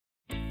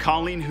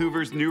Colleen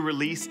Hoover's new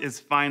release is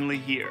finally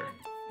here.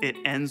 It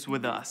Ends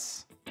With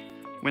Us.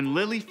 When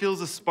Lily feels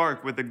a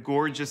spark with a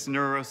gorgeous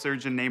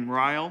neurosurgeon named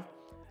Ryle,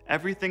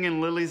 everything in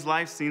Lily's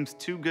life seems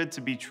too good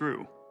to be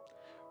true.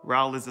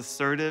 Ryle is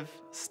assertive,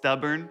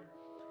 stubborn,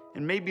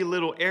 and maybe a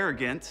little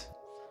arrogant,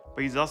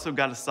 but he's also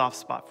got a soft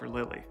spot for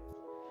Lily.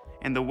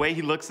 And the way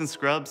he looks in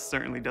scrubs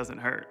certainly doesn't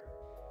hurt.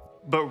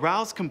 But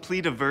Ryle's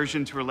complete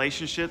aversion to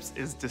relationships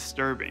is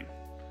disturbing.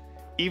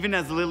 Even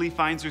as Lily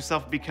finds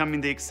herself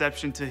becoming the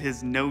exception to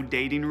his no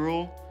dating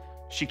rule,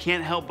 she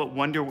can't help but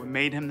wonder what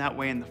made him that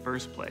way in the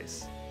first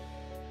place.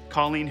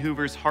 Colleen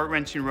Hoover's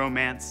heart-wrenching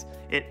romance,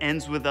 It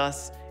Ends With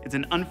Us, is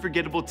an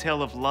unforgettable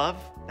tale of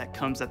love that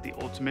comes at the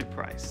ultimate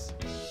price.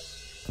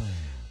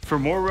 For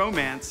more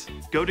romance,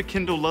 go to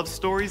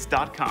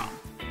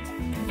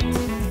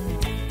KindleLoveStories.com.